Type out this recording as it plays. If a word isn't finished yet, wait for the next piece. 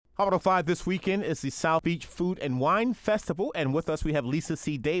Hot 105 this weekend is the South Beach Food and Wine Festival, and with us we have Lisa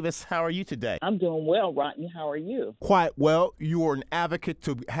C. Davis. How are you today? I'm doing well, Rodney. How are you? Quite well. You are an advocate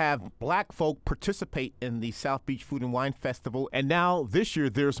to have black folk participate in the South Beach Food and Wine Festival, and now this year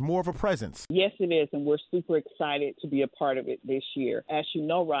there's more of a presence. Yes, it is, and we're super excited to be a part of it this year. As you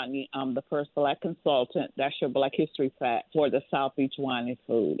know, Rodney, I'm the first black consultant. That's your Black History Fact for the South Beach Wine and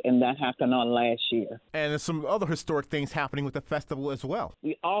Food, and that happened on last year. And there's some other historic things happening with the festival as well.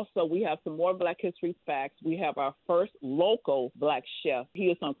 We have some more Black History Facts. We have our first local black chef. He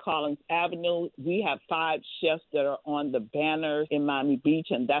is on Collins Avenue. We have 5 chefs that are on the banners in Miami Beach,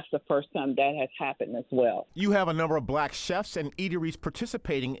 and that's the first time that has happened as well. You have a number of black chefs and eateries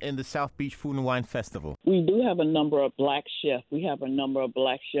participating in the South Beach Food and Wine Festival. We do have a number of black chefs. We have a number of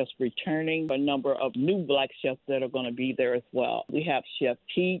black chefs returning, a number of new black chefs that are going to be there as well. We have Chef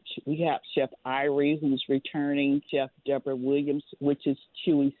Peach. We have Chef Irie, who's returning, Chef Deborah Williams, which is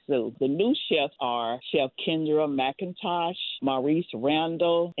Chewy Sue. The new chefs are Chef Kendra McIntosh, Maurice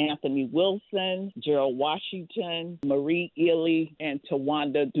Randall, Anthony Wilson, Gerald Washington, Marie Ely, and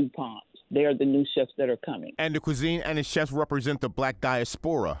Tawanda DuPont. They are the new chefs that are coming. And the cuisine and the chefs represent the black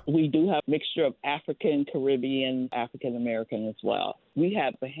diaspora. We do have a mixture of African, Caribbean, African American as well. We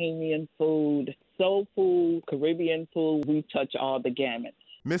have Bahamian food, soul food, Caribbean food. We touch all the gamut.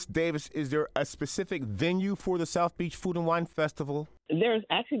 Ms. Davis, is there a specific venue for the South Beach Food and Wine Festival? There's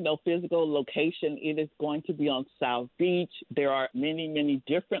actually no physical location. It is going to be on South Beach. There are many, many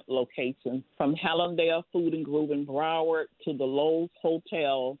different locations, from Hallandale Food and Groove in Broward to the Lowe's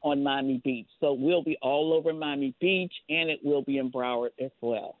Hotel on Miami Beach. So we'll be all over Miami Beach, and it will be in Broward as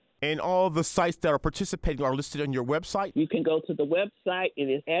well. And all the sites that are participating are listed on your website? You can go to the website. It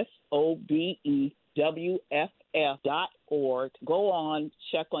is SOBEWFF.org. Go on,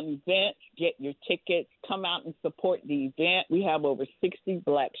 check on events, get your tickets, come out and support the event. We have over 60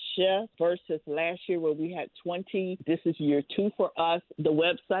 black chefs versus last year where we had 20. This is year 2 for us. The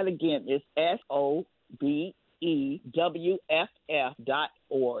website again is SOBEWFF.org.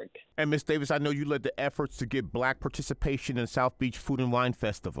 And Ms. Davis, I know you led the efforts to get black participation in South Beach Food and Wine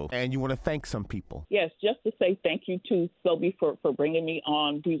Festival, and you want to thank some people. Yes, just to say thank you to SOBE for bringing me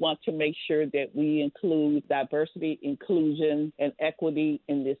on. We want to make sure that we include diversity, inclusion, and equity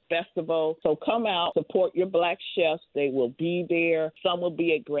in this festival. So come out, support your black chefs. They will be there. Some will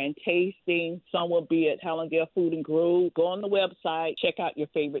be at Grand Tasting. Some will be at Hallandale Food and Groove. Go on the website, check out your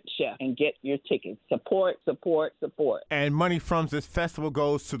favorite chef, and get your tickets. Support, support, support. And money from this festival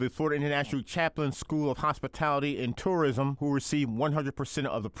goes to the Florida International Chaplain School of Hospitality and Tourism, who receive 100%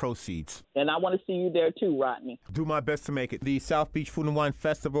 of the proceeds. And I want to see you there too, Rodney. Do my best to make it. The South Beach Food and Wine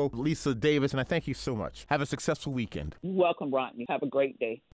Festival, Lisa Davis, and I thank you so much. Have a successful weekend. You're welcome, Rodney. Have a great day.